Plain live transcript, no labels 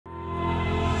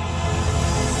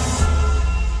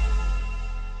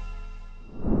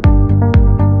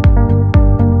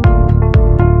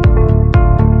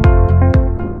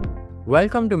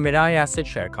Welcome to Mirae Asset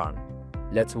Sharekhan.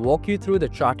 Let's walk you through the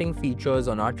charting features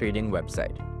on our trading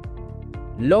website.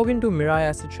 Log into Mirae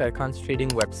Asset Sharekhan's trading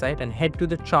website and head to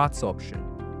the charts option.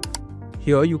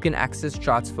 Here you can access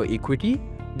charts for equity,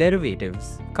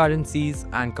 derivatives, currencies,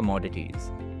 and commodities.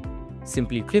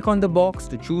 Simply click on the box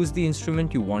to choose the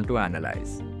instrument you want to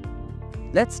analyze.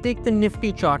 Let's take the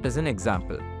Nifty chart as an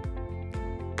example.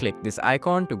 Click this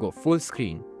icon to go full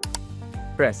screen.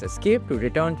 Press Escape to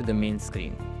return to the main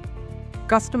screen.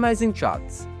 Customizing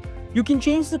charts. You can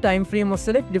change the time frame or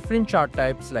select different chart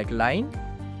types like line,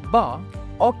 bar,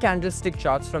 or candlestick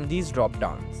charts from these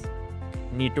drop-downs.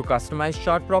 Need to customize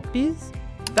chart properties?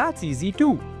 That's easy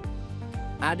too.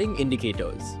 Adding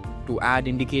indicators. To add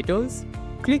indicators,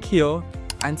 click here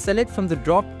and select from the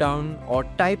drop-down or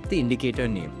type the indicator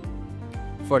name.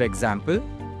 For example,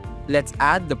 let's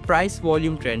add the price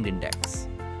volume trend index.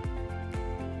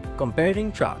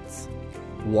 Comparing charts.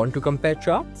 Want to compare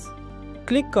charts?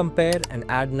 Click Compare and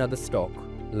add another stock,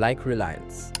 like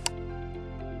Reliance.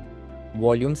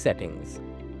 Volume settings.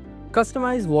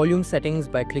 Customize volume settings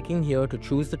by clicking here to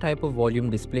choose the type of volume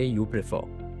display you prefer.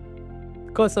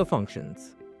 Cursor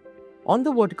functions. On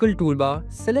the vertical toolbar,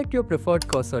 select your preferred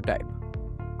cursor type: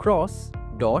 cross,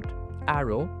 dot,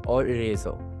 arrow, or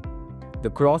eraser.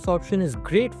 The cross option is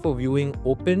great for viewing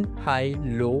open, high,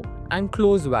 low, and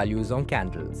close values on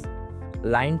candles.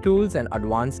 Line tools and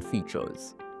advanced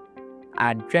features.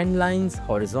 Add trend lines,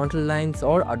 horizontal lines,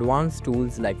 or advanced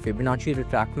tools like Fib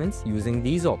Retracements using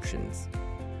these options.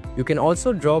 You can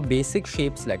also draw basic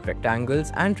shapes like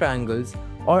rectangles and triangles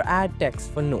or add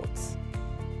text for notes.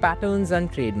 Patterns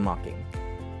and trade marking.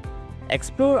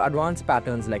 Explore advanced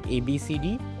patterns like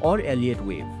ABCD or Elliott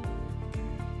wave.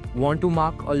 Want to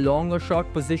mark a long or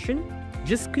short position?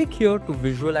 Just click here to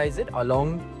visualize it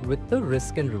along with the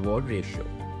risk and reward ratio.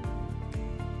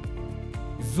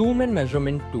 Zoom and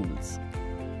measurement tools.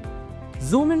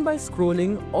 Zoom in by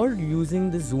scrolling or using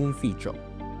the zoom feature.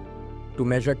 To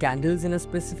measure candles in a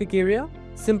specific area,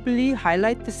 simply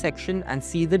highlight the section and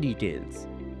see the details.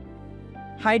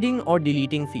 Hiding or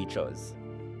deleting features.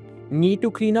 Need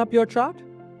to clean up your chart?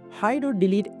 Hide or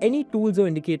delete any tools or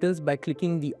indicators by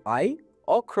clicking the eye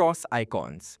or cross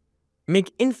icons.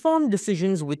 Make informed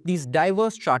decisions with these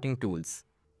diverse charting tools.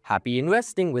 Happy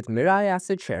investing with Mirae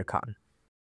Asset Sharekhan.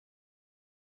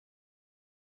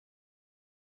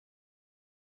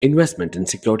 Investment in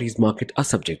securities market are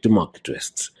subject to market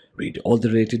risks. Read all the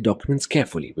related documents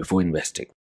carefully before investing.